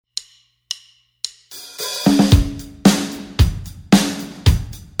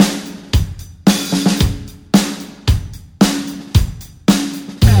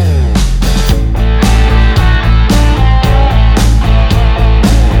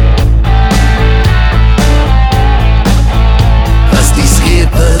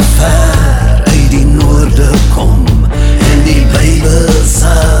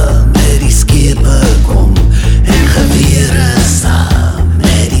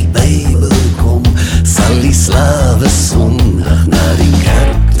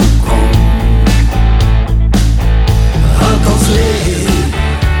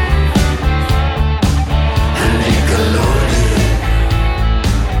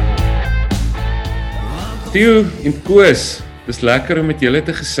Theo en Koos, dis lekker om met julle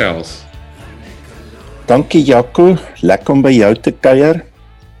te gesels. Dankie Jaco, lekker om by jou te kuier.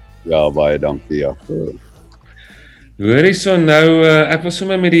 Ja, baie dankie Jaco. Hoor hierson nou, ek was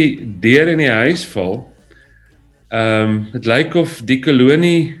sommer met die deur in die huis val. Het lyk of die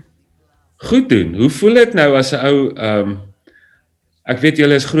kolonie goed doen. Hoe voel dit nou as 'n ou, ek weet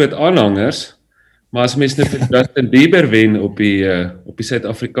julle is groot aanhangers, maar as mens net vir Justin Bieber wen op die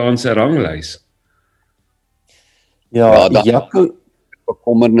Suid-Afrikaanse ranglys. Ja, Jaco,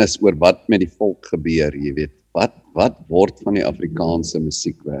 Bekommernis oor wat met die volk gebeur, jy weet. Wat word van die Afrikaanse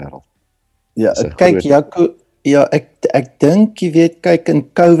musiekwêreld? ja, kyk Jaco, ja, ek dink jy weet, kyk in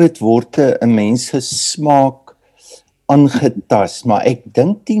COVID word 'n mens se smaak aangetast, maar ek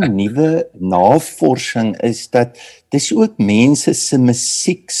dink die nuwe navorsing is dat dis ook mense se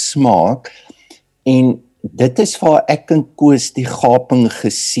musieksmaak en dit is waar ek en Koos die gaping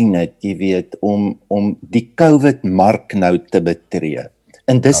gesien het, jy weet, om die COVID-mark nou te betree.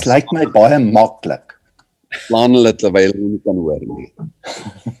 En dis lyk my baie maklik. Plan hulle terwyl hulle nie kan hoor nie.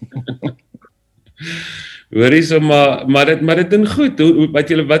 Hoor hierson, maar dit doen goed. Wat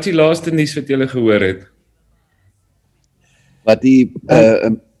is die laaste nuus wat julle gehoor het? Wat die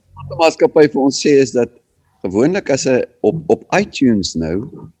maatskappy vir ons sê is dat gewoonlik as op iTunes nou,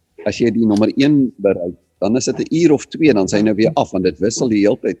 as jy die nommer 1 bereik, dan is dit 'n uur of 2, dan is hy nou weer af, want dit wissel die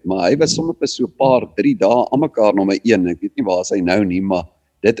hele tyd, maar hy was sommer vir so 'n paar 3 dae aan mekaar nommer 1, ek weet nie waar hy nou nie, maar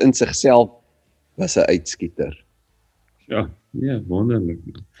dit in sigself was 'n uitskieter. Ja, wonderlik.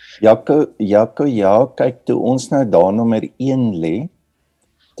 Jaco, ja, kyk, toe ons nou daar nommer 1 lê,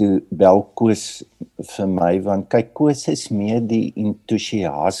 toe bel Koos vir my, want kyk, Koos is meer die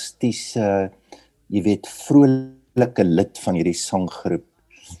entoesiastiese, jy weet, vrolike lid van hierdie sanggroep.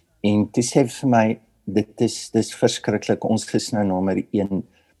 En toe sê hy vir my, dis verskriklik, ons is nou nommer 1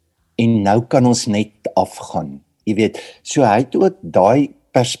 en nou kan ons net afgaan. Jy weet, so hy het ook daai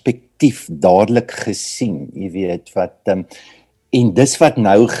perspektief dadelik gesien, jy weet, wat en dis wat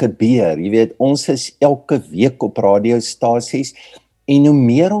nou gebeur, jy weet, ons is elke week op radiostasies en hoe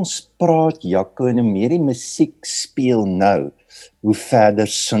meer ons praat, Jaco, en hoe meer die musiek speel nou, hoe verder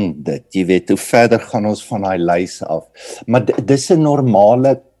sink dit, jy weet, hoe verder gaan ons van daai lys af. Maar dis 'n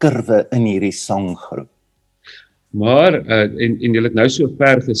normale kurwe in hierdie sanggroep. Maar, en julle het nou so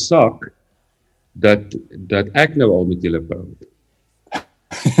ver gesak, dat ek nou al met julle praat.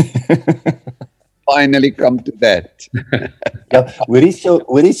 Finally come to that. Ja,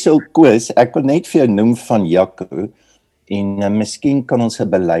 hoorie so Koos, ek wil net vir jou noem van Jaco, en miskien kan ons 'n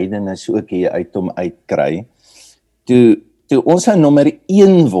belydenis ook hier uit hom uitkry. Toe ons nou nommer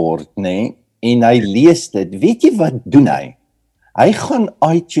 1 word, nê, en hy lees dit, weet jy wat doen hy? Hy gaan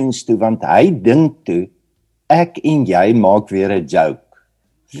iTunes toe, want hy dink toe, ek en jy maak weer 'n joke.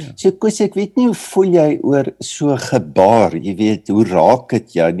 Ja. So Koos, ek weet nie hoe voel jy oor so gebaar, jy weet, hoe raak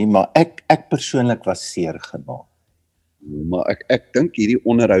dit jou nie, maar ek persoonlik was seer gemaak. Maar ek dink hierdie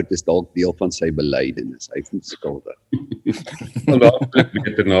onderhoud is dalk deel van sy belydenis. Hy voel skuldig. Laat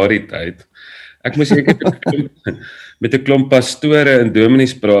beter na die tyd. Ek moes met 'n klomp pastore en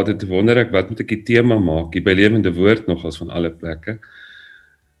dominees praat en toe wonder ek wat moet ek die tema maak, die by Lewende Woord nogals van alle plekke.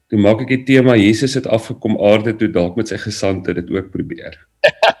 Toe maak ek die tema Jesus het afgekom aarde toe, dalk met sy gesandte dit ook probeer.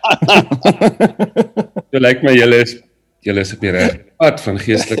 So lyk my julle is op die regte pad van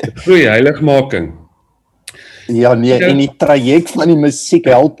geestelike groei, heiligmaking. Ja nee, en die traject van die musiek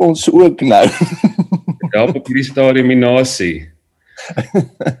help ons ook nou. Help op hierdie stadium die nasie.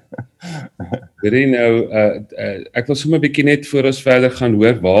 Ek wil sommer 'n bietjie net voor ons verder gaan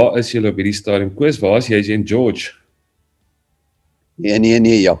hoor, waar is julle op hierdie stadium? Koos, waar is jy en George?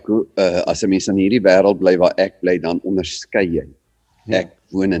 Nee, Jaco, as 'n mens in hierdie wêreld bly waar ek bly, dan onderskei jy. Ek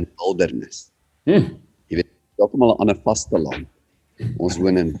woon in wildernis. Jy weet, heeltemal 'n ander vasteland. Ons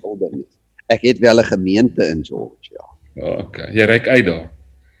woon in wildernis. Ek het wel 'n gemeente in George, ja. Okay, jy reik uit daar.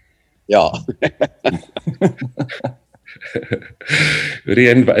 Ja.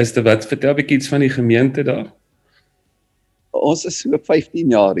 Rien, wat vertel 'n bietjie iets van die gemeente daar? Ons is so 15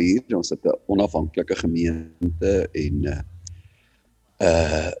 jaar hier, ons het 'n onafhanklike gemeente en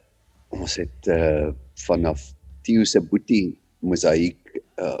ons het vanaf Theo se boetie mosaïek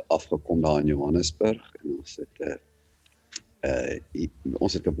afgekom daar in Johannesburg en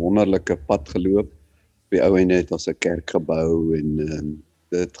ons het 'n wonderlike pad geloop. Op die ou einde het ons 'n kerk gebou en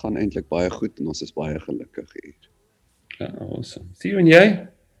dit gaan eintlik baie goed en ons is baie gelukkig hier. Ja, awesome. Theo en jy?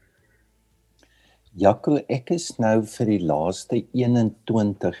 Jaco, ek is nou vir die laaste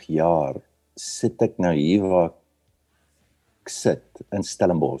 21 jaar sit ek nou hier waar ek sit in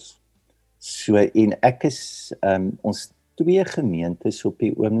Stellenbosch. So en ek is 2 gemeentes op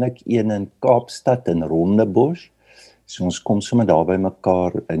die oomblik, een in Kaapstad en Rondebosch. So ons kom sommer daar by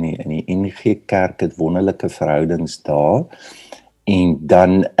mekaar in die NG Kerk, het wonderlike verhoudings daar. En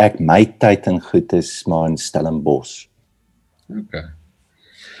dan my tyd en goed is maar in Stellenbosch. Okay.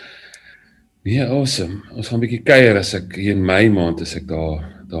 Nee, awesome. Ons gaan 'n bietjie kuier as ek hier in Mei maand is ek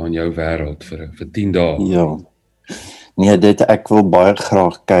daar in jou wêreld vir 10 dae. Ja. Nee, ek wil baie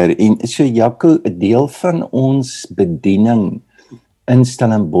graag kuier. En so Jaco, 'n deel van ons bediening in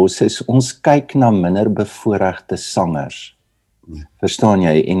Stellenbosch is ons kyk na minder bevoorregte sangers. Verstaan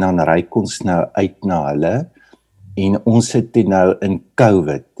jy? En dan reik ons nou uit na hulle. En ons het nou in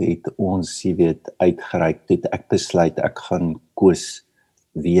COVID, het ons, jy weet, uitgereik, het ek besluit, ek gaan Koos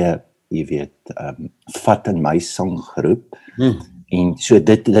weer, jy weet, vat in my sanggroep. En so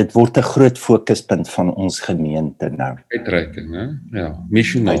dit word 'n groot fokuspunt van ons gemeente nou. Uitreiking, hè? Ja,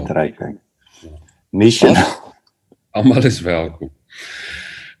 missionaal. Uitreiking. Missionaal. Almal is welkom.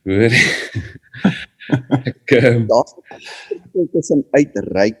 Hoor. Ek Daar's 'n verskil tussen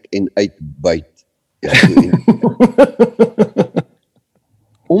uitreik en uitbuit. Ja,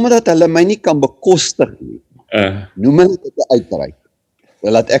 omdat hulle my nie kan bekostig nie, noem hulle dit 'n uitreik.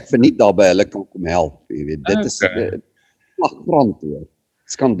 Laat ek verniet daarby hulle kan kom help, jy weet. Dit is flagrant hoor.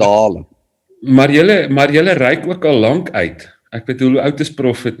 Skandale. Maar julle reik ook al lank uit. Ek weet hoe oud is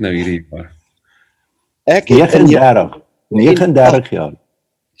Prophet nou hierdie jaar? Ek 39 jaar.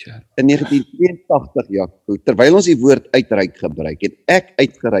 In 1982, Jaco, terwyl ons die woord uitreik gebruik, het ek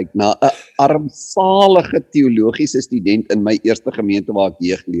uitgereik na 'n armsalige teologiese student in my eerste gemeente waar ek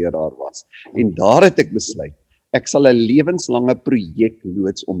jeugleraar was. En daar het ek besluit, ek sal 'n lewenslange projek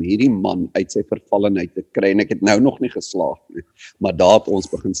loods om hierdie man uit sy vervallenheid te kry, en ek het nou nog nie geslaag nie, maar daar het ons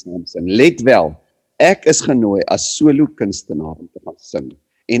begin saam sing. Let wel, ek is genooi as solo kunstenaar om te gaan sing,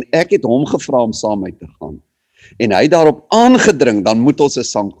 en ek het hom gevra om saam met my te gaan. En hy daarop aangedring, dan moet ons 'n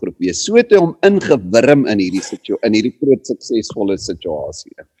sanggroep wees. So het hy hom ingewurm in hierdie groot suksesvolle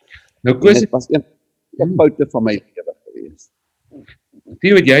situasie. Nou Koos, dit was een foute van my lewe gewees.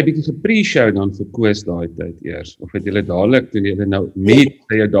 Theo, het jy bietjie gepre-show dan vir Koos daai tyd eers? Of het julle dadelik, toe julle nou met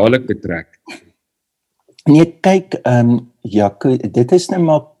jou dadelik betrek? Nee, kyk, Jaco, dit is nou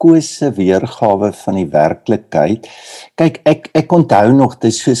maar Koos se weergawe van die werklikheid. Kyk, ek onthou nog,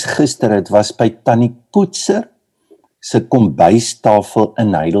 dis soos gister, dit was by Tannie Poetser se kombuistafel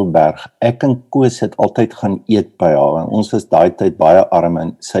in Heidelberg. Ek en Koos het altyd gaan eet by haar, en ons was daai tyd baie arm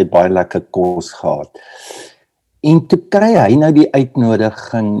en sy baie lekker kos gehad. En toe kry hy nou die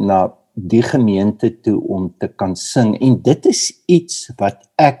uitnodiging na die gemeente toe om te kan sing, en dit is iets wat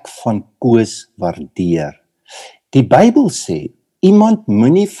ek van Koos waardeer. Die Bybel sê, iemand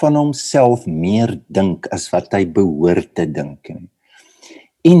moenie van homself meer dink as wat hy behoort te dink nie.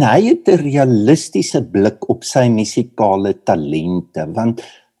 En hy het 'n realistiese blik op sy musikale talente, want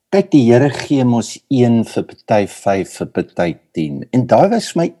kyk, die Here gee mos 1 vir party 5 vir party 10. En daai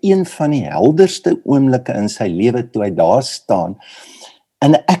was my een van die helderste oomblikke in sy lewe toe hy daar staan.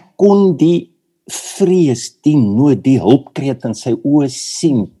 En ek kon die vrees, die nood, die hulpkreet in sy oë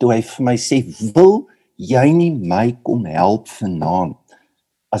sien toe hy vir my sê, wil jy nie my kom help vanaand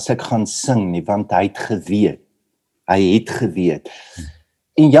as ek gaan sing nie, want hy het geweet.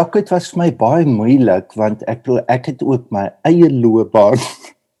 En Jaco, het was vir my baie moeilik, want ek het ook my eie loopbaan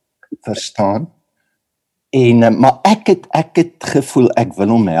verstaan, en maar ek het gevoel ek wil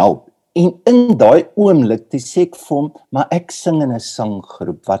hom help. En in daai oomblik, toe sê ek vir hom, maar ek sing in 'n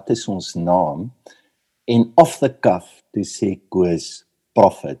sanggroep, wat is ons naam? En off the cuff, toe sê Koos,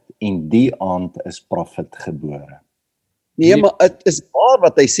 Prophet, en die aand is Prophet gebore. Nee, maar dit is waar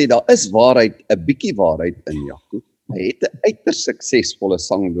wat hy sê, daar is waarheid, 'n bietjie waarheid in, Jaco. Hy het 'n uiters suksesvolle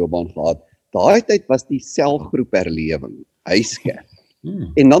sangloopbaan gehad. Daai tyd was die selgroep herlewing, huiskerk.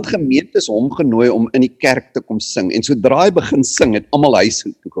 En dan gemeentes hom genooi om in die kerk te kom sing. En sodra hy begin sing, het almal huis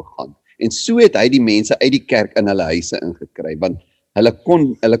toe gegaan. En so het hy die mense uit die kerk in hulle huise ingekry, want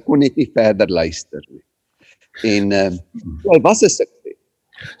hulle kon net nie verder luister nie. En hy was 'n sukses.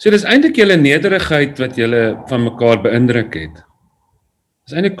 So dis eintlik julle nederigheid wat julle van mekaar beïndruk het.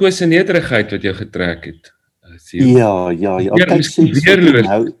 Dis eintlik Koos se nederigheid wat jou getrek het. Ja, kyk, weerloos.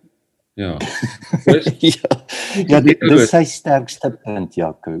 Nou, Ja. ja, dit is sy sterkste punt,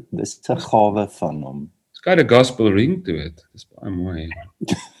 Jaco. Dis 'n gawe van hom. It's got a gospel ring to it. Dis baie mooi.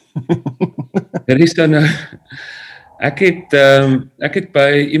 Is dan ek het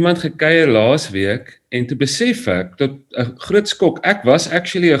by iemand gekuier laasweek en toe besef ek tot 'n groot skok, ek was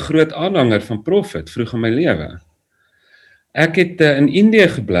actually 'n groot aanhanger van Prophet vroeg in my lewe. Ek het in Indië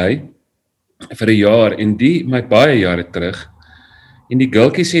gebly vir 'n jaar en my baie jare terug. En die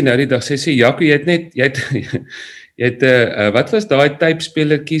gultjie sê nou die dag, sy sê, Jaco, jy Jy het wat was daai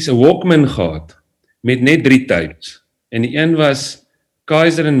tapespelertjies, 'n Walkman gehad met net 3 tapes. En die een was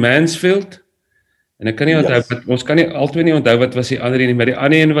Kaiser en Mansfield. En ek kan nie onthou wat ons kan nie altyd nie onthou wat was die ander een nie, maar die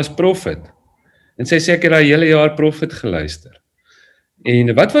ander een was Prophet. En sy sê ek het daai hele jaar Prophet geluister.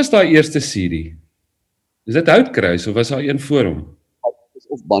 En wat was daai eerste CD? Is dit Houtkruis of was daar een voor hom?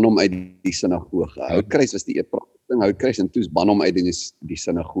 Of ban hom uit die sinagoge. Houtkruis was die ding, Houtkruis en toe's ban hom uit die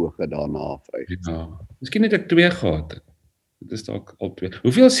sinagoge daarna vry. Ja. Miskien het ek 2 gehad. Dit is dalk al 2.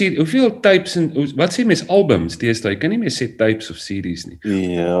 Hoeveel tapes en wat sê mens albums deesdae? Jy kan nie meer sê tapes of CD's nie.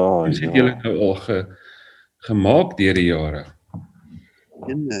 Ja, Ons het julle nou al gemaak deur die jare.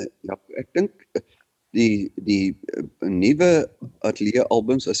 En ja, ek dink die nuwe Atelier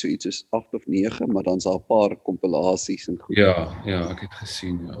albums is so iets soos 8 of 9, maar dan's daar 'n paar kompilasies en goed. Ja, ek het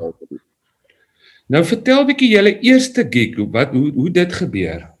gesien, ja. Nou vertel bietjie julle eerste gig, hoe dit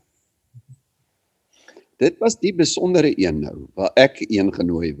gebeur. Dit was die besondere een nou, waar ek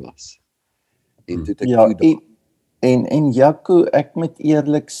genooi was. En toe het ek en Jaco, ek moet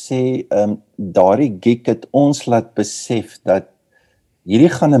eerlik sê, daardie gig het ons laat besef dat hierdie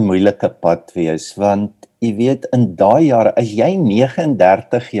gaan 'n moeilike pad wees, want jy weet in daai jare, as jy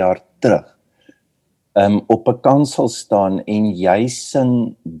 39 jaar terug op 'n kansel staan en jy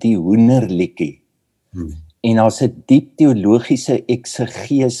sing die hoenderliedjie, en daar's 'n diep teologiese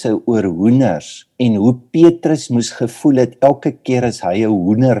eksegese oor hoenders en hoe Petrus moes gevoel het elke keer as hy 'n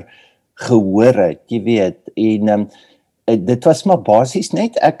hoender gehoor het, jy weet, en dit was maar basies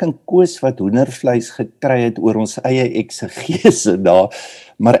net ek en Koos wat hoendervleis gekry het oor ons eie eksegese daar,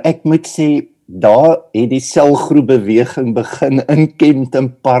 maar ek moet sê, daar het die selgroep beweging begin in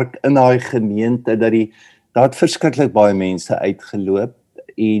Kempton Park in daai gemeente, daar het verskriklik baie mense uitgeloop,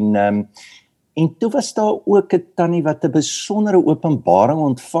 en toe was daar ook 'n tannie wat 'n besondere openbaring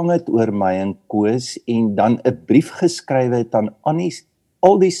ontvang het oor my en Koos, en dan 'n brief geskryf het aan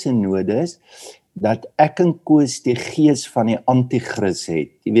al die synodes, dat ek en Koos die gees van die anti-kris het.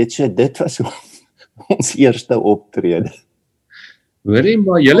 Jy weet so, dit was ons eerste optrede. Hoorie,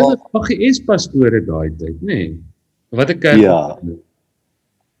 maar julle was AGS pastore daai tyd, nê? Wat 'n kerk. Ja.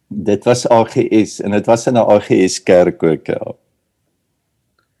 Dit was AGS en dit was in 'n AGS kerk ook, ja.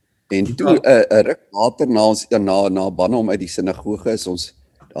 En toe 'n ruk later na ban hom uit die sinagoge is ons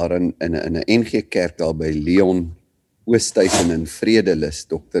daar in 'n NG kerk daar by Leon Oosthuizen in Vredelus,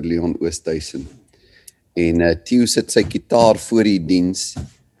 Dr. Leon Oosthuizen. En Theo sit sy gitaar voor die diens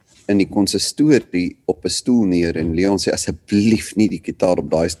in die konsistorie op 'n stoel neer en Leon sê asseblief nie die gitaar op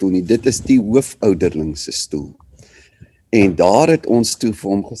daai stoel nie, dit is die hoofouderling se stoel. En daar het ons toe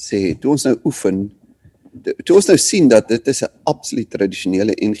vir hom gesê, toe ons nou oefen, toe ons nou sien dat dit is 'n absoluut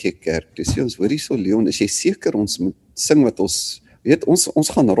tradisionele NG kerk, toe sê ons, hoor hierso Leon, is jy seker ons moet sing wat ons, weet ons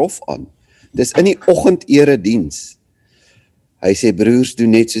gaan rof aan. Dis in die oggend erediens. Hy sê broers, doen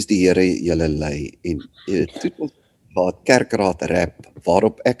net soos die Here julle lei. En toe ons waar kerkraad rap,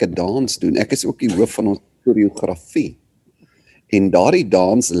 waarop ek 'n dans doen. Ek is ook die hoof van ons koreografie. En daardie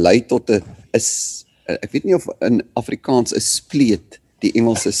dans lei tot 'n ek weet nie of in Afrikaans 'n spleet, die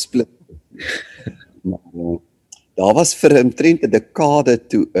Engelse split. Maar daar was vir omtrent 'n dekade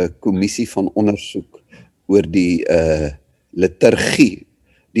toe 'n kommissie van ondersoek oor die liturgie.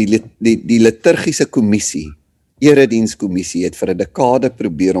 Die liturgiese kommissie, eredienskommissie het vir 'n dekade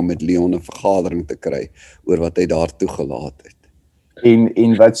probeer om met Leon 'n vergadering te kry oor wat hy daar toegelaat het.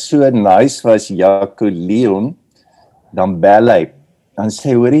 En wat so nice was, Jaco, Leon, dan bel hy, dan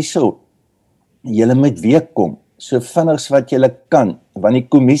sê hoor hierso, julle moet weer kom, so vinnig wat julle kan, want die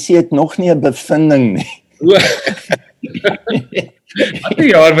kommissie het nog nie 'n bevinding nie. Wat 'n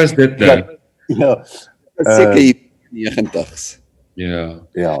jaar was dit nou? Ja, Seker 90s. Ja.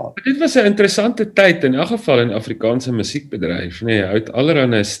 Ja. Dit was 'n interessante tyd in elk geval in Afrikaanse musiekbedryf, nee, hy het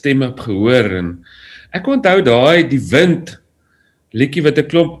allerhande stemme gehoor en ek onthou daai die wind liedjie wat 'n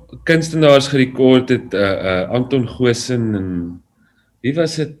klomp kunstenaars gerekord het, Anton Goosen en wie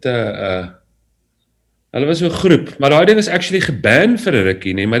was dit, hulle was so 'n groep, maar daai ding is actually geban vir 'n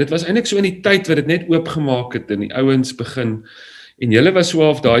rukkie, nee, maar dit was eintlik so in die tyd wat dit net oopgemaak het en die ouens begin en julle was so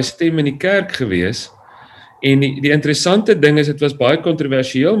half daai stem in die kerk gewees. En die interessante ding is, dit was baie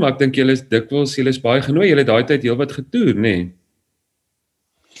kontroversieel, maar ek dink julle is baie genooi, julle daai tyd heelwat getoer, nê?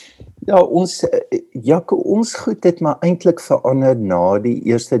 Ja, ons goed het maar eintlik verander na die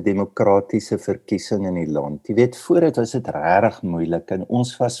eerste demokratiese verkiesing in die land. Jy weet, voor dit was dit regtig moeilik en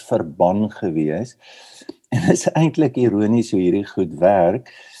ons was verban gewees. En dit is eintlik ironies hoe hierdie goed werk,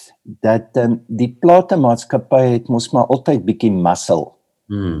 dat die platemaatskappy het mos maar altyd bietjie muscle.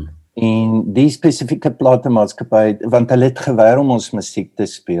 En die spesifieke platemaatskappy, want hulle het geweier om ons musiek te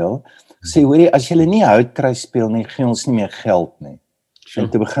speel, Sê hoorie, as julle nie Houtkruis speel nie, gee ons nie meer geld nie. En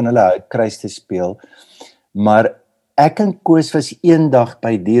toe begin hulle Houtkruis te speel. Maar ek en Koos was eendag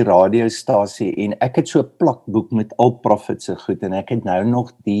by die radiostasie en ek het so 'n plakboek met al Prophet se goed en ek het nou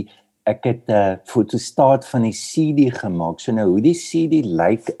nog ek het 'n fotostaat van die CD gemaak. So nou hoe die CD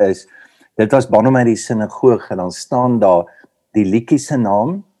lyk is, dit was Banner by die sinagoge en dan staan daar die liedjie se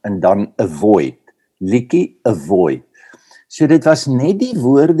naam en dan Avoid. Liedjie Avoid. So dit was net die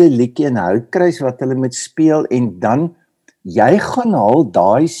woorde liedjie en Houtkruis wat hulle moet speel en dan jy gaan haal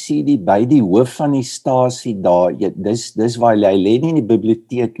daai CD by die hoof van die stasie daar. Dis waar hy lê nie in die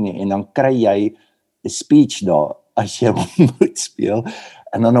biblioteek nie en dan kry jy 'n speech daar as jy hom moet speel.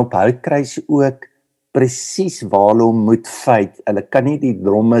 En dan op Houtkruis ook presies waar hulle hom moet fight. Hulle kan nie die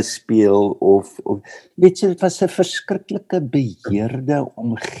dromme speel of weet jy, dit was 'n verskriklike beheerde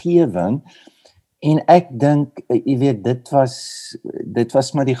omgewing. En ek dink, jy weet, dit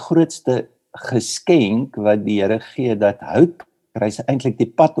was maar die grootste geskenk wat die Here gee dat Houtkruis eintlik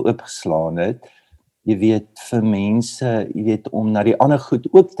die pad oopgeslaan het, jy weet, vir mense, jy weet, om na die ander goed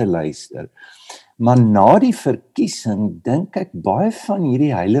ook te luister. Maar na die verkiesing dink ek baie van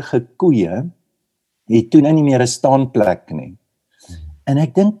hierdie heilige koeie het toe nou nie meer 'n staanplek nie. En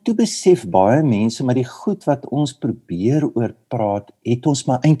ek dink toe besef baie mense maar die goed wat ons probeer oor praat, het ons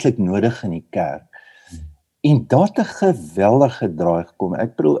maar eintlik nodig in die kerk. En daar het 'n geweldige draai gekom.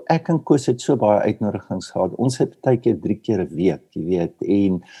 Ek bedoel, ek en Koos het so baie uitnodigings gehad. Ons het baie keer 3 keer 'n week, jy weet,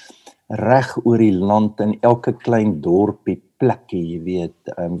 en reg oor die land in elke klein dorpie, plekkie, jy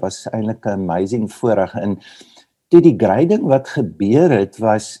weet, was eintlik 'n amazing voorreg. En toe die grading wat gebeur het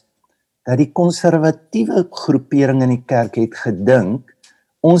was dat die konservatiewe groepering in die kerk het gedink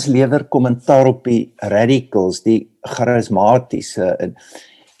ons lewer kommentaar op die radicals, die charismatiese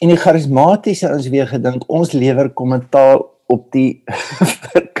en die charismatiese ons weer gedink ons lewer kommentaar op die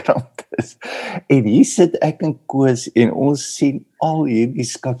verkrantes. En hier sit ek en Koos en ons sien al hierdie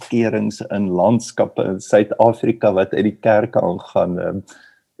skakerings in landskappe in Suid-Afrika wat uit die kerk aangaan.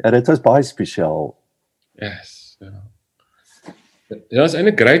 Ja, dit was baie spesiaal. Yes, ja. Ja, is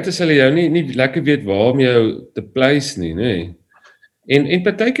eintlik great as hulle jou nie lekker weet waar om jou te place nie, nê. En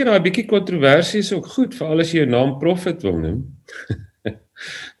partykeer daai bietjie kontroversie is ook goed, veral as jy jou naam Prophet wil noem.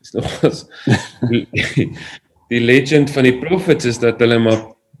 Dis nogals die legend van die prophets is dat hulle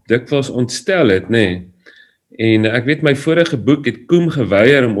maar dikwels ontstel het, nê. En ek weet my vorige boek het Koem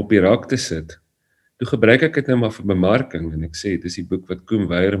geweier om op die rak te sit. Toe gebruik ek dit nou maar vir bemarking en ek sê dit is die boek wat Koem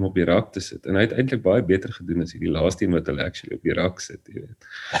weier om op die rak te sit. En hy het eintlik baie beter gedoen as die laaste een wat hulle actually op die rak sit, jy weet.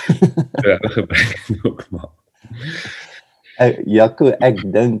 Ja, gebruik het ook maar. Jaco,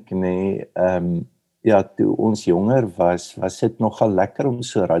 ek dink nee, ja, toe ons jonger was dit nogal lekker om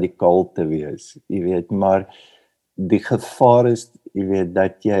so radikaal te wees, jy weet, maar die gevaar is, jy weet,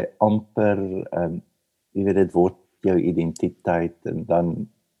 dat jy amper, jy weet, dit word jou identiteit en dan,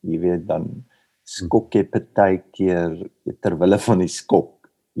 jy weet, dan skok jy partykeer terwille van die skok,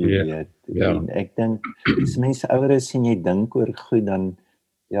 jy weet, en ek dink, as mense ouer is en jy dink oor goed, dan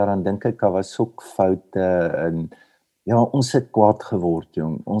dink ek, daar was ook foute en ja, ons het kwaad geword,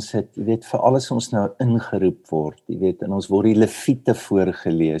 jong. Ons het, jy weet, vir alles ons nou ingeroep word, jy weet, en ons word die leviete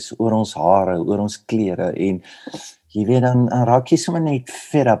voorgelees, oor ons hare, oor ons klere, en jy weet, dan raak jy sommer net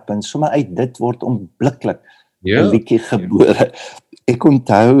fed up, en sommer uit dit word onmiddellik 'n liedjie gebore. Ek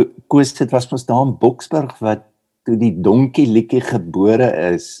onthou, Koos, dit was mos daar in Boksburg, wat toe die donkie liedjie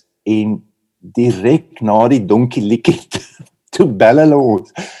gebore is, en direk na die donkie liedjie toe bel hulle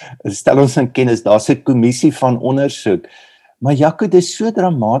ons, stel ons in kennis, daar's 'n kommissie van ondersoek. Maar Jaco, dis so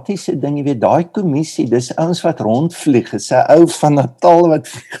dramatiese ding, jy weet, daai kommissie, dis ouens wat rondvlieg, is 'n ou van Natal wat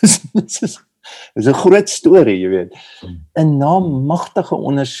vlieg, dis 'n groot storie, jy weet. En na magtige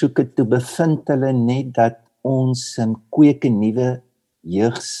ondersoeke toe bevind hulle net dat ons kweek 'n nuwe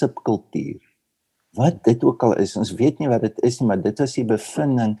jeugsubkultuur. Wat dit ook al is, ons weet nie wat dit is nie, maar dit was die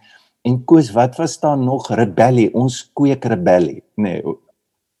bevinding. En Koos, wat was daar nog? Rebellie, ons kweek rebellie, nee.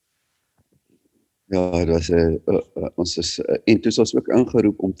 Ja, dit was ons is, en toe is ons ook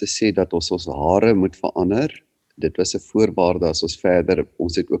ingeroep om te sê dat ons hare moet verander. Dit was 'n voorwaarde as ons verder,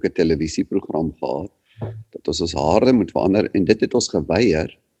 ons het ook 'n televisieprogram gehad, dat ons hare moet verander, en dit het ons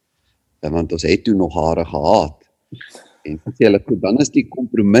geweier, want ons het toe nog hare gehad. En sê hulle, goed, dan is die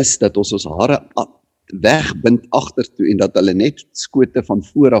kompromis dat ons hare wegbind agtertoe en dat hulle net skote van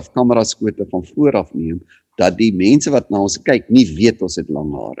vooraf, kameraskote van vooraf neem, dat die mense wat na ons kyk nie weet ons het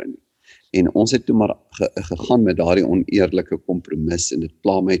lang hare nie. En ons het toe maar gegaan met daardie oneerlike kompromis en dit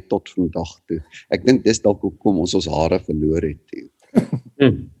pla my tot vandag toe. Ek dink dis dalk hoekom ons hare verloor het toe.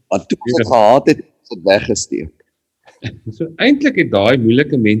 Want toe ons gehad het, ons het weggesteek. So eintlik het daai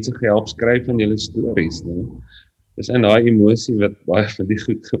moeilike mense gehelp skryf van julle stories, né? Dis in daai emosie wat baie van die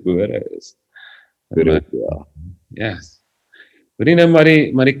goed gebore is. Korrek, ja. Yes. Hoorie nou,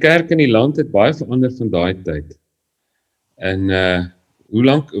 maar die kerk in die land het baie verander van daai tyd. En hoe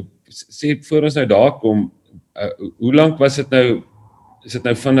lank sê voor ons nou daar kom, hoe lank was dit nou? Is dit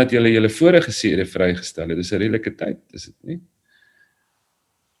nou vandat julle vorige CD vrygestel het? Dis 'n redelike tyd, is dit nie?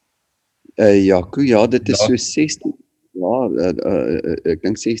 Ja, dit is so 16 jaar, ek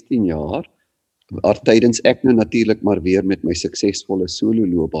dink 16 jaar. Maar tydens ek nou natuurlik maar weer met my suksesvolle solo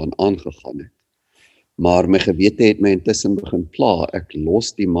loopbaan aangegaan het. Maar my gewete het my intussen begin pla. Ek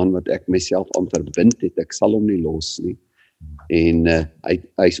los die man wat ek myself aan verbind het. Ek sal hom nie los nie. En hy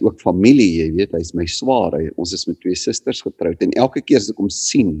is ook familie, jy weet, hy is my swaar. Ons is met 2 susters getroud en elke keer as ek hom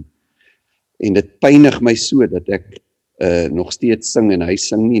sien en dit pynig my so dat ek nog steeds sing en hy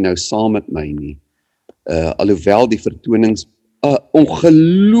sing nie nou saam met my nie. Alhoewel die vertonings 'n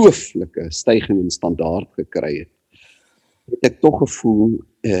ongelooflike styging in standaard gekry het ek tog gevoel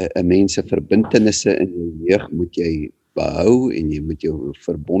 'n mens se verbintenisse in jou jeug moet jy behou en jy moet jou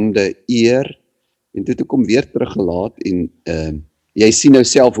verbonde eer. En toe het ek hom weer teruggelaat en jy sien nou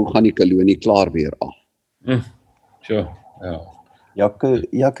self hoe gaan die kolonie klaar weer af. Sure, ja. Ja,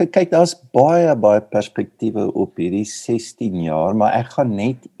 kyk, daar's baie perspektiewe op hierdie 16 jaar, maar ek gaan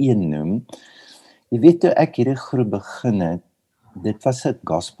net een noem. Jy weet toe ek hierdie groep begin het, dit was 'n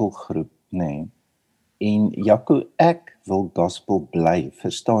gospelgroep, nê. En Jaco, ek wil gospel bly,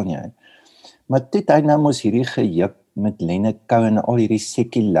 verstaan jy? Maar toe het hy nou mos hierdie gejuk met Leonard Cohen en al hierdie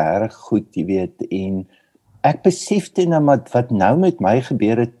sekulêre goed, jy weet, en ek besef toe nou wat nou met my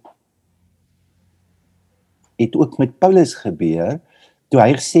gebeur het ook met Paulus gebeur, toe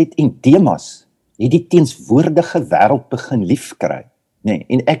hy gesê het, en Demas het die teenswoordige wêreld begin liefkry, nee,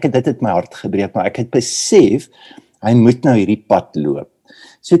 en dit het my hart gebreek, maar ek het besef, hy moet nou hierdie pad loop.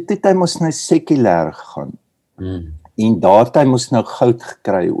 So toe het hy mos nou sekulêr gegaan, en daar het hy mos nou goud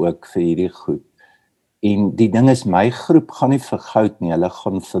gekry ook vir hierdie goed. En die ding is, my groep gaan nie vir goud nie, hulle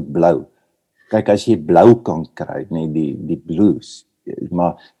gaan vir blou. Kyk, as jy blou kan kry, nee, die blues,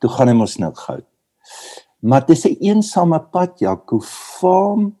 maar toe gaan hy mos nou goud. Maar dis 'n eensame pad, Jaco,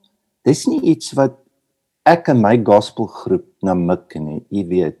 farm, dis nie iets wat ek in my gospelgroep na mik nie, jy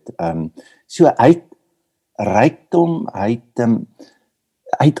weet. So hy het rykdom, hy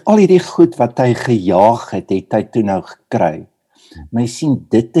het al hierdie goed wat hy gejaag het hy toe nou gekry. Maar jy sien,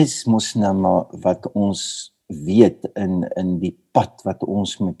 dit is mos nou maar wat ons weet in die pad wat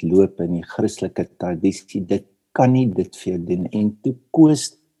ons moet loop in die Christelike tradisie. Dit kan nie dit vir jou doen. En toe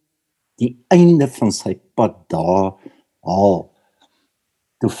Koos die einde van sy pad daar haal,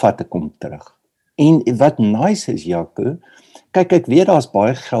 toe vat ek hom terug. En wat nice is, Jaco, kyk, ek weet daar's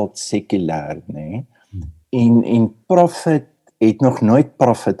baie geld sekulêr, nê? En Prophet het nog nooit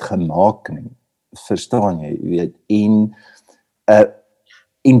Prophet gemaak nie. Verstaan jy, weet? En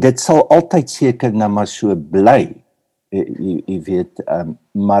dit sal altyd seker nou maar so bly, jy weet,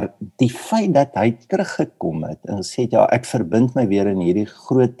 maar die feit dat hy teruggekom het en gesê, ja, ek verbind my weer in hierdie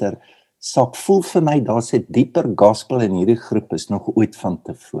groter sak, voel vir my, daar's 'n dieper gospel in hierdie groep is nog ooit van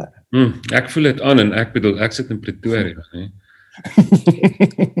tevore. Ek voel dit aan en ek bedoel, ek sit in Pretoria, hè.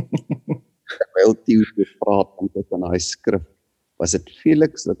 Terwyl Theo gepraat het in daai skrif, was dit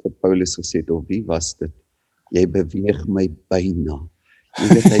Felix wat vir Paulus gesê het, of wie was dit? Jy beweeg my byna. Jy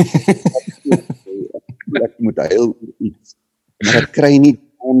weet, ek moet huil oor iets, maar ek kry nie die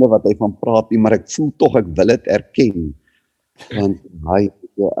woorde wat hy van praat nie, maar ek voel tog ek wil dit erken, want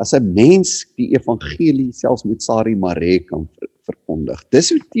as 'n mens die evangelie selfs met Sari Maree kan verkondig, dis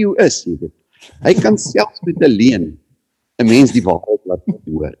hoe Theo is, jy weet, hy kan selfs met 'n leuen 'n mens die waarheid laat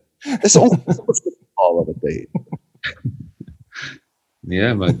hoor. Dis 'n ongelooflike gawe wat hy het.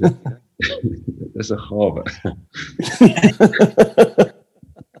 Nee, maar dit is 'n gawe.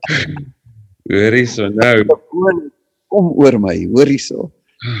 Hoor hierso nou. Kom oor my, hoor hierso.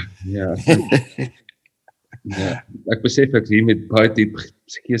 Ja. Ja, ek besef ek hier met baie diep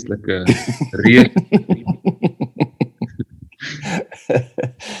geestelike reë.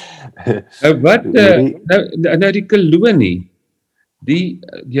 Wat nou die kolonie,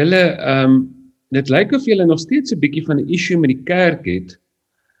 julle dit lyk of julle nog steeds 'n bietjie van 'n issue met die kerk het,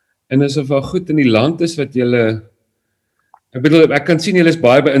 en asof al goed in die land is wat julle, ek bedoel, ek kan sien julle is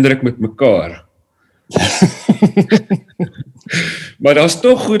baie beïndruk met mekaar. Maar daar's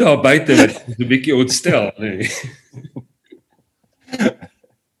tog goed daar buite wat 'n bietjie ontstel, nee.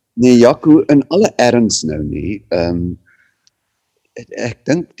 Nee, Jaco, in alle erns nou nie, ek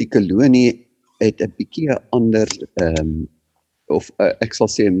dink die kolonie het 'n bietjie 'n ander, ek sal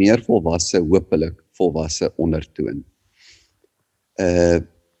sê 'n meer volwasse, hopelik, volwasse ondertoon.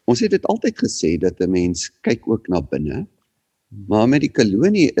 Ons het dit altyd gesê dat 'n mens kyk ook na binne, maar met die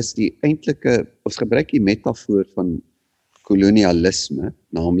kolonie is die eintlike, ons gebruik die metafoor van kolonialisme,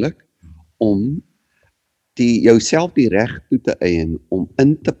 naamlik om jouself die reg toe te eien om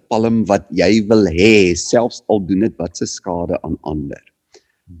in te palm wat jy wil hê, selfs al doen dit wat se skade aan ander.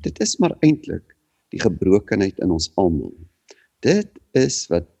 Dit is maar eintlik die gebrokenheid in ons almal. Dit is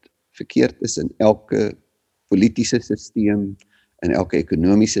wat verkeerd is in elke politiese stelsel, in elke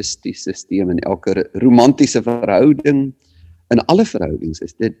ekonomiese stelsel, in elke romantiese verhouding, in alle verhoudings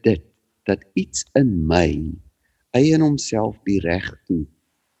is dit dat iets in my eien homself die reg toe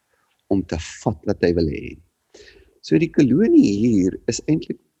om te vat wat hy wil hê. So die kolonie hier is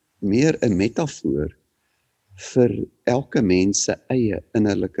eintlik meer 'n metafoor vir elke mens se eie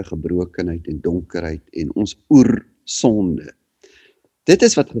innerlike gebrokenheid en donkerheid en ons oersonde. Dit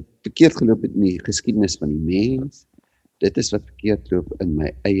is wat verkeerd geloop het in die geskiedenis van die mens. Dit is wat verkeerd loop in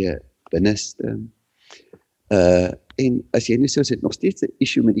my eie binneste. En as jy nou sê, ons het nog steeds 'n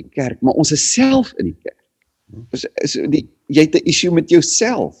issue met die kerk, maar ons is self in die kerk. Jy het 'n issue met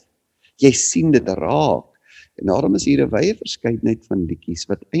jouself. Jy sien dit raak. En daarom is hier 'n wye verskeidenheid van liedjies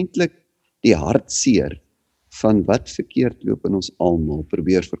wat eintlik die hartseer van wat verkeerd loop in ons almal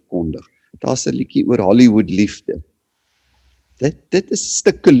probeer verkondig. Daar's 'n liedjie oor Hollywood liefde. Dit is 'n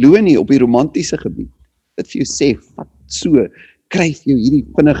stuk kolonie op die romantiese gebied. Dit vir jou sê, vat so, kryf jou hierdie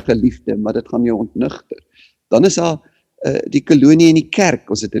vinnige liefde, maar dit gaan jou ontnigter. Dan is daar die kolonie in die kerk.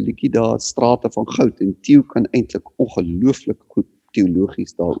 Ons het 'n liedjie daar, Strate van Goud, en Theo kan eintlik ongelooflik goed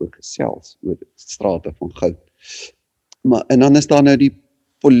teologies daaroor gesels, oor Strate van Goud. En dan is daar nou die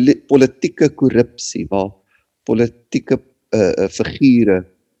politieke korrupsie, waar politieke figure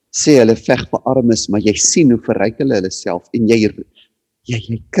sê hulle veg vir armes, maar jy sien hoe verryk hulle self, en jy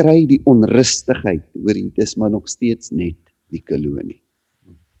kry die onrustigheid, hoor jy, dis maar nog steeds net die kolonie.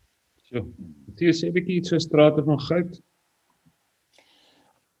 So, Theo, sê 'n bietjie iets oor Strate van Goud?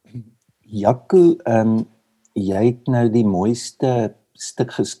 Jaco, jy het nou die mooiste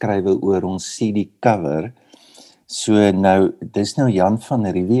stuk geskrywe oor, ons sien die cover, so nou, dis nou Jan van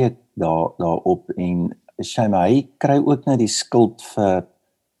Riebeeck daarop, en hy kry ook nou die skuld vir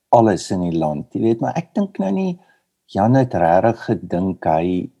alles in die land, jy weet, maar ek dink nou nie, Jan het regtig gedink,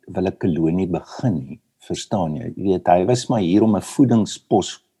 hy wil 'n kolonie begin nie, verstaan jy, jy weet, hy was maar hier om 'n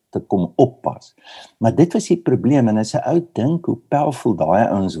voedingspos te kom oppas, maar dit was die probleem, en as 'n ou dink hoe powerful daai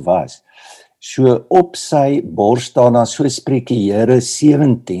ouens was, so op sy bors staan daar, so spreek die Here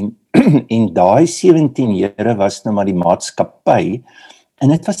 17, en daai 17 Here was nou maar die maatskappy, en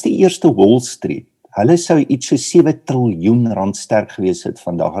dit was die eerste Wall Street. Hulle sou iets so 7 triljoen rand sterk gewees het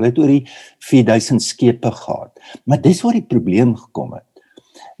vandag. Hulle het oor die 4000 skepe gehad. Maar dis waar die probleem gekom het.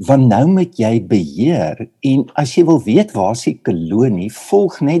 Want nou moet jy beheer, en as jy wil weet waar is die kolonie,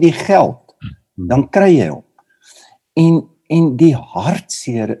 volg net die geld. Dan kry jy hom. En die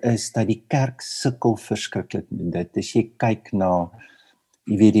hartseer is dat die kerk sukkel verskriklik met dit. As jy kyk na,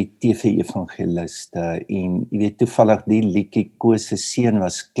 jy weet, die TV-evangeliste, en jy weet toevallig die liedjie, Koos se seun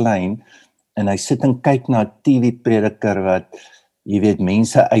was klein, en hy sit en kyk na 'n TV-prediker wat, jy weet,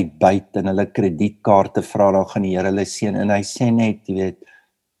 mense uitbuit en hulle kredietkaarte vra, dan gaan die Here hulle seën, en hy sê net, jy weet,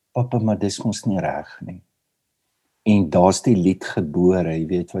 papa, maar dis mos nie reg nie. En daar's die lied gebore, jy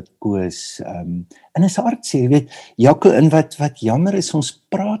weet, wat Koos, en is hartseer, jy weet, Jaco, in wat jammer is, ons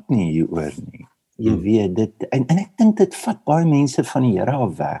praat nie hieroor nie. Jy weet, en ek dink dit vat baie mense van die Here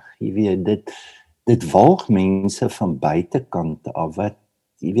af weg, jy weet, dit walg mense van buitekant af, wat,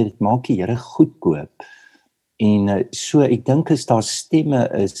 jy weet, dit maak die Here goedkoop, en so, ek dink as daar stemme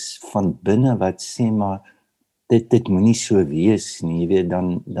is van binne wat sê, maar dit moenie so wees nie, jy weet,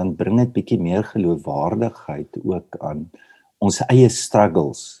 dan bring dit bietjie meer geloofwaardigheid ook aan ons eie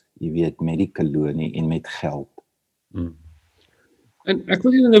struggles, jy weet, met die kolonie en met geld. En ek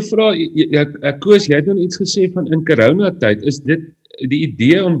wil julle nou vra, Koos, jy het nou iets gesê van in coronatyd, is dit die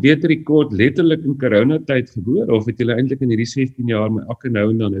idee om weer te rekord letterlik in coronatyd gebeur, of het julle eintlik in hierdie 16 jaar met elke nou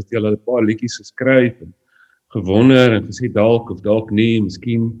en dan, het julle 'n paar liedjies geskryf, en gewonder, en gesê dalk of dalk nie,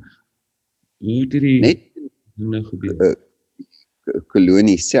 miskien, hoe het hierdie nou gebeur?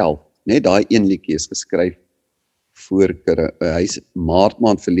 Kolonie self, net daai een liedjie is geskryf voor, hy's Maart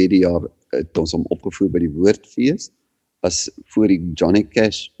maand verlede jaar, het ons hom opgevoer by die Woordfees, as voor die Johnny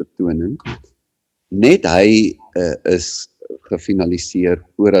Cash vertoning. Net hy is gefinaliseer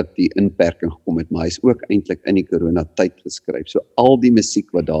voordat die inperking gekom het, maar hy is ook eintlik in die coronatyd geskryf. So al die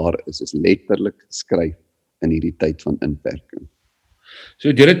musiek wat daar is letterlik geskryf in hierdie tyd van inperking. So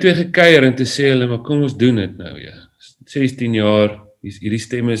het julle twee gekuier en te sê hulle, maar kom ons doen dit nou, ja. 16 jaar hierdie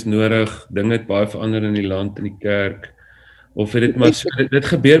stemme is nodig, dinge het baie verander in die land en die kerk. Of het dit maar so, dit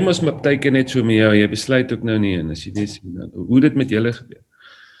gebeur mos maar partykeer net so met jou, jy besluit ook nou nie en as jy dit sien, hoe dit met julle gebeur.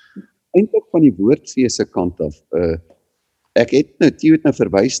 Eintlik van die woordfees se kant af, ek het nou, Theo het nou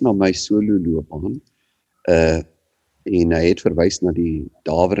verwys na my solo loopbaan, en hy het verwys na die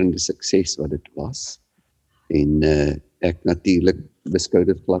daverende sukses wat dit was, en ek natuurlik beskou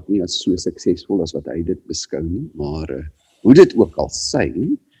dit glad nie as so suksesvol as wat hy dit beskou nie, maar hoe dit ook al sê,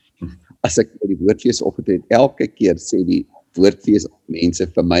 as ek by die woordfees opgetree het, elke keer sê die woordfees mense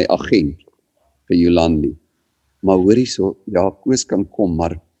vir my agent, vir Jolandi, maar hoorie so, ja, Koos kan kom,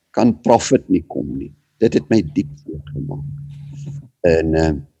 maar kan Prophet nie kom nie. Dit het my diep voorgemaak. En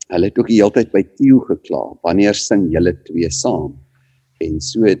hulle het ook die hele tyd by Theo gekla, wanneer sing julle twee saam? En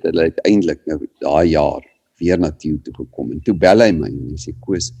so het hulle uiteindelik nou daai jaar weer na Theo toe gekom, en toe bel hy my, en hy sê,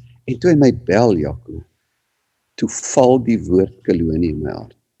 Koos, en toe hy my bel, Jaco, toe val die woord kolonie in my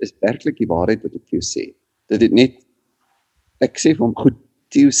hart. Dis werklik die waarheid wat ek vir jou sê. Dit het net, ek sê vir hom, goed,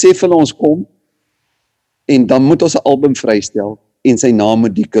 Theo, sê vir ons kom, en dan moet ons 'n album vrystel, en sy naam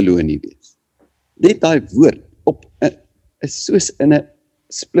moet die kolonie wees. Net daai woord, is soos in 'n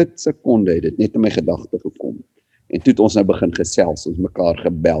split sekonde het dit net in my gedagte gekom. En toe het ons nou begin gesels, ons mekaar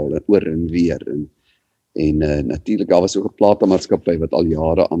gebel, oor en weer, en natuurlik, daar was ook 'n platemaatskappy wat al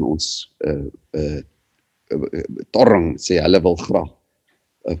jare aan ons torring, sê hulle wil graag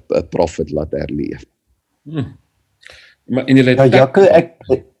 'n Prophet laat herleef. Maar en julle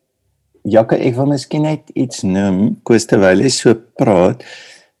Jaco, ek wil miskien net iets noem, Koos, terwyl jy so praat,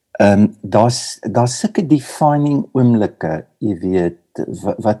 daar's sulke defining oomblikke, jy weet,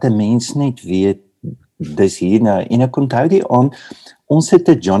 wat 'n mens net weet, dis hier nou, en ek onthou die aand, ons het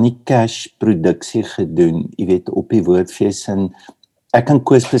 'n Johnny Cash produksie gedoen, jy weet, op die woordfees, en ek en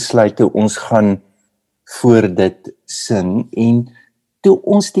Koos besluit toe ons gaan voor dit sing, en toe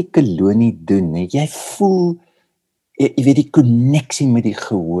ons die kolonie doen, jy voel, jy weet die konneksie met die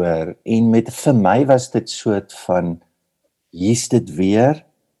gehoor, en vir my was dit soort van, hier's dit weer,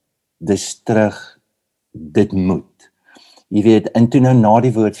 dis terug, dit moet. Jy weet, en toe nou na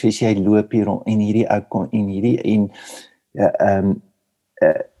die woordfees, jy loop hier rond, en hierdie uitkom, en hierdie, en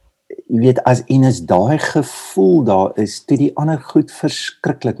jy weet, as daai gevoel daar is, toe die ander goed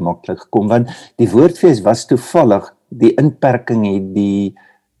verskriklik maklik gekom, want die woordfees was toevallig, die inperking het die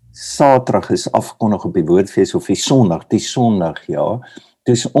Saterdag is afgekondig op die woordfees, of die Sondag, ja,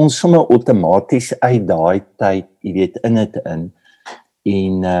 dus ons sommer outomaties uit daai tyd, jy weet, in het in,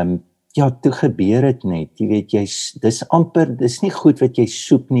 en ja, toe gebeur het net, jy weet, dis amper, dis nie goed wat jy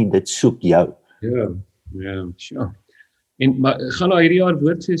soek nie, dit soek jou. Ja, sure. En, maar gaan daar hierdie jaar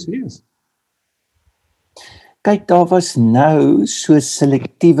woordfees wees? Kyk, daar was nou so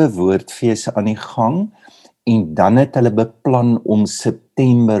selektiewe woordfees aan die gang, en dan het hulle beplan om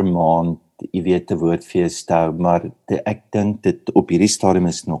September maand, jy weet, 'n woordfees te hou, maar ek dink dit op hierdie stadium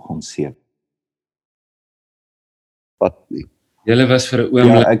is nog onseker. Wat nie? Julle was vir 'n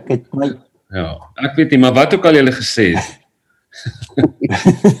oomblik. Ja, ek het my... Ja, ek weet nie, maar wat ook al julle gesê het.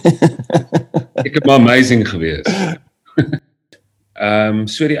 Ek het maar amazing gewees.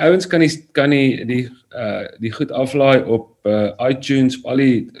 So die ouens kan die goed aflaai op iTunes, op al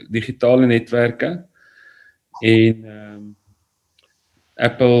die digitale netwerke, en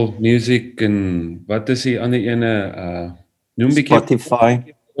Apple Music, en wat is die ander ene, noem bietjie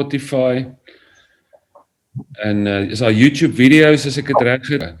Spotify, en is daar YouTube video's as ek dit reg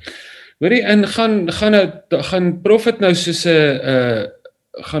het. Hoorie, en gaan Prophet nou soos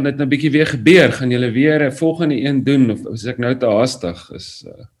gaan dit nou bietjie weer gebeur, gaan julle weer 'n volgende een doen, of as ek nou te haastig is,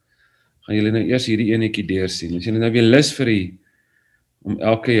 gaan julle nou eers hierdie enetjie deursien, as julle nou weer lus vir om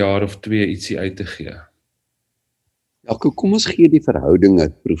elke jaar of 2 ietsie uit te gee. Ja, kom ons gee die verhoudinge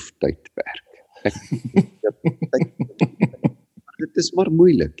proeftydperk. Dit is maar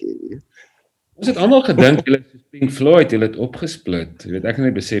moeilik, hè. Ons het almal gedink, julle soos Pink Floyd, julle het opgesplit. Jy weet, ek het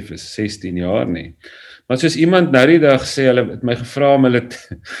nie besef is 16 jaar nie. Maar soos iemand nou die dag sê, hulle het my gevra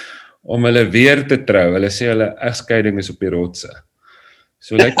om hulle weer te trou. Hulle sê hulle egskeiding is op die rotse.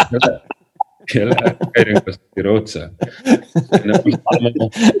 So lyk hulle egskeiding was op die rotse. En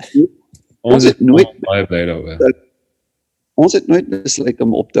ons het nooit baie bly daaroor. Ons het nooit besluit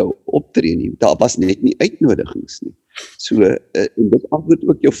om optree nie. Daar was net nie uitnodigings nie. So, en dit antwoord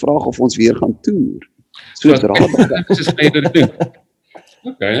ook jou vraag of ons weer gaan toer.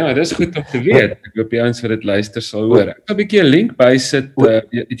 Okay, nou, dit is goed om te weet. Ek hoop die ouens wat dit luister sal hoor. Ek gaan 'n bietjie 'n link bysit.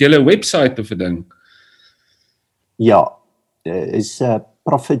 Het julle 'n webwerf of 'n ding? Ja, is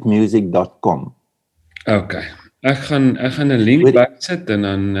prophetmusic.com. Okay. Ek gaan 'n link bysit,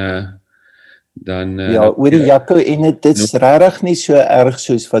 en dan Ja, oor die Jaco, en dit is regtig nie so erg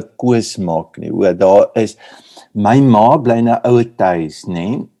soos wat Koos maak nie. Hoor, daar is my ma bly in 'n ouer huis,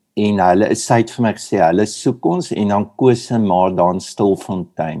 nê? En sy het vir my gesê, hulle soek ons en dan Koos se ma daar in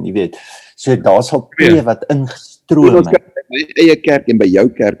Stilfontein, jy weet. So daar's al twee wat ingestroom Ons kan by my eie kerk en by jou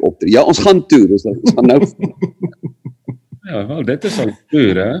kerk optree. Ja, ons gaan toe, dus ons gaan nou Ja, wel, dit is al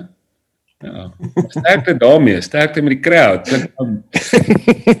toer, hè? Ja, sterkte daarmee, sterkte met die crowd.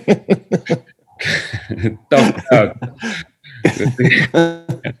 Top crowd.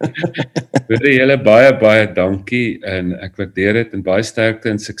 Vir julle baie dankie en ek waardeer dit en baie sterkte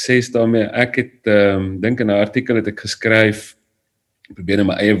en sukses daarmee. Ek het dink in 'n artikel het ek geskryf, ek probeer net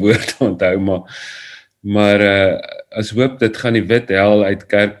my eie woorde onthou, maar as hoop dit gaan die wit hel uit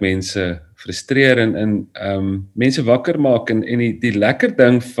kerkmense frustreer en mense wakker maak en die lekker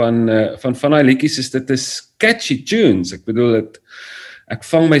ding van daai liedjies is dit is catchy tunes. Ek bedoel ek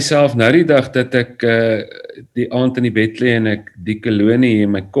vang myself nou die dag dat ek die aand in die bed lê en ek die kolonie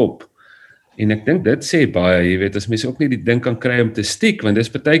in my kop. En ek dink dit sê baie, jy weet, as mense ook nie die ding kan kry om te stiek, want dis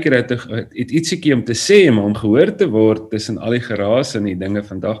partykeer het ietsiekie om te sê, maar om gehoor te word tussen al die geraas en die dinge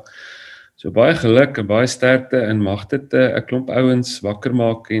vandag. So baie geluk en baie sterkte en mag dit 'n klomp ouens wakker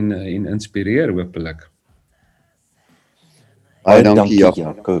maak en inspireer hopelik. Baie dankie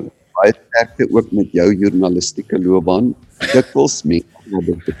Jaco. Baie sterkte ook met jou journalistieke loopbaan. Dikwels mense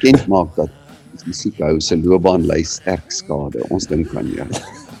wat bekend maak dat die musiekhuis se loopbaan ly sterk skade. Ons dink aan jou.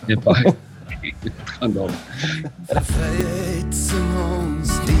 Ja, baie. Dit gaan dan. Vryheid sing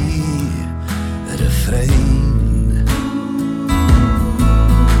ons die refrein.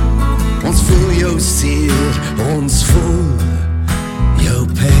 Ons voel jou seer, ons voel jou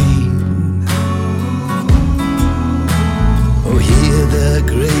pyn. Oh, hear the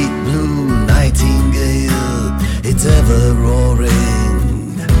great blue nightingale, it's ever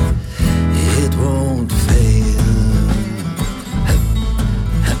roaring, it won't fail.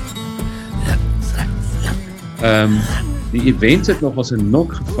 Die events het nog as 'n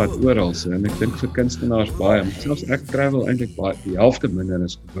nok gevat oral so en ek dink vir kunstenaars baie, maar selfs ek travel eintlik baie die helfte minder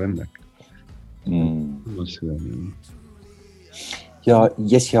as gewoonlik. Ja,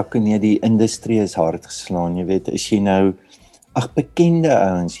 Jaco, nee, die industrie is hard geslaan, jy weet, as jy nou bekende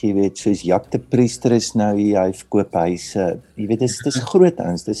ouens, jy weet, soos Jack de Priester is nou hier, hy verkoop huise, jy weet, dis groot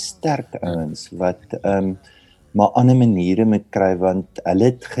ouens, dis sterk ouens, wat maar ander maniere moet kry, want hulle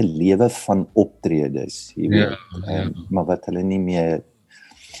het gelewe van optredes, jy weet, maar wat hulle nie meer,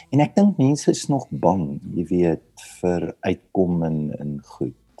 en ek dink mense is nog bang, jy weet, vir uitkom en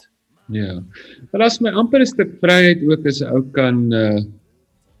goed. Ja, maar as my amper 'n stuk vryheid ook as 'n ou kan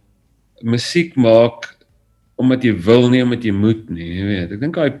musiek maak, omdat jy wil nie, omdat jy moet nie, jy weet, ek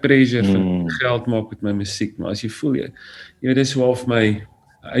dink daai pressure van geld maak met my musiek, maar as jy voel, jy weet, dis half my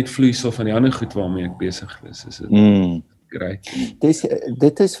uitvloeisel van die ander goed waarmee ek besig is dit great.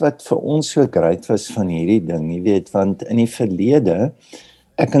 Dit is wat vir ons so great was van hierdie ding, jy weet, want in die verlede,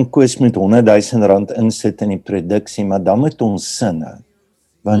 ek en Koos moet R100,000 insit in die produksie, maar dan moet ons sinne,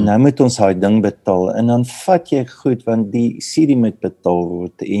 want nou moet ons daai ding betaal, en dan vat jy goed, want die CD moet betaal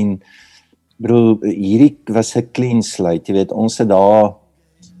word, en bro, hierdie was 'n clean slate, jy weet, ons het daar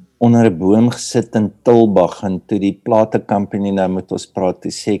onder 'n boom gesit in Tilbag, en toe die platekompanie nou met ons praat,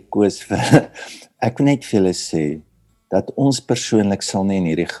 toe sê Koos vir, ek wil net vir julle sê, dat ons persoonlik sal nie in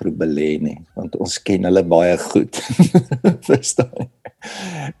hierdie groep belê nie, want ons ken hulle baie goed, verstaan,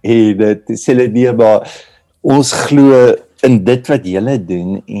 en dit sê hulle nie, maar ons glo in dit wat julle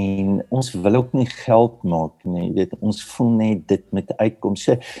doen, en ons wil ook nie geld maak nie, jy weet, ons voel net dit met uitkom,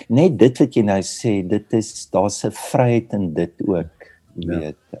 so, net dit wat jy nou sê, dit is, daar's 'n vryheid in dit ook, jy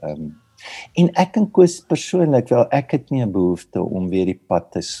weet, en ek en Koos persoonlik, wel, ek het nie 'n behoefte om weer die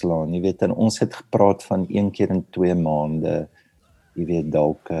pad te slaan, jy weet, en ons het gepraat van 1 keer in 2 maande, jy weet,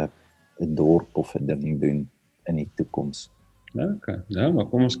 dalk 'n dorp of 'n ding doen in die toekoms. Ja, okay, nou, maar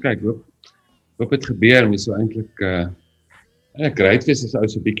kom ons kyk, hoop het gebeur, mens so eintlik, great wees as ou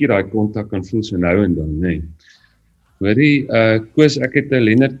so 'n bietjie daai kontak kan voel so nou en dan, nee. Hoorie, Koos, ek het 'n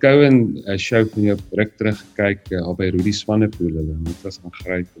Leonard Cohen show van jou ruk terug gekyk, al by Rudy Swanepoel, dit was aan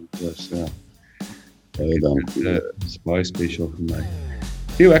great, Koos, baie dankie. Dit is baie special vir my.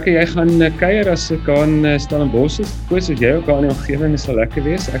 Theo, ek en jy gaan kuier as ek aan Stellenbosch is. Koos, as jy ook aan die omgewing is, sal lekker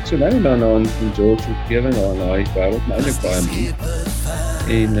wees. Ek so nou en dan aan George omgewing, aan daai wêreld, maar eintlik baie mooi.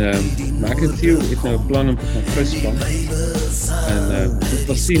 En maar ek en Theo het nou 'n plan om te gaan visvang. En ons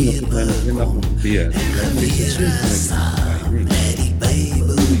sal sien of dit nou nog eendag moet gebeur. Ek moet dit so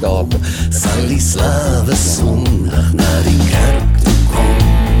Sal die slawe sondag na die kerk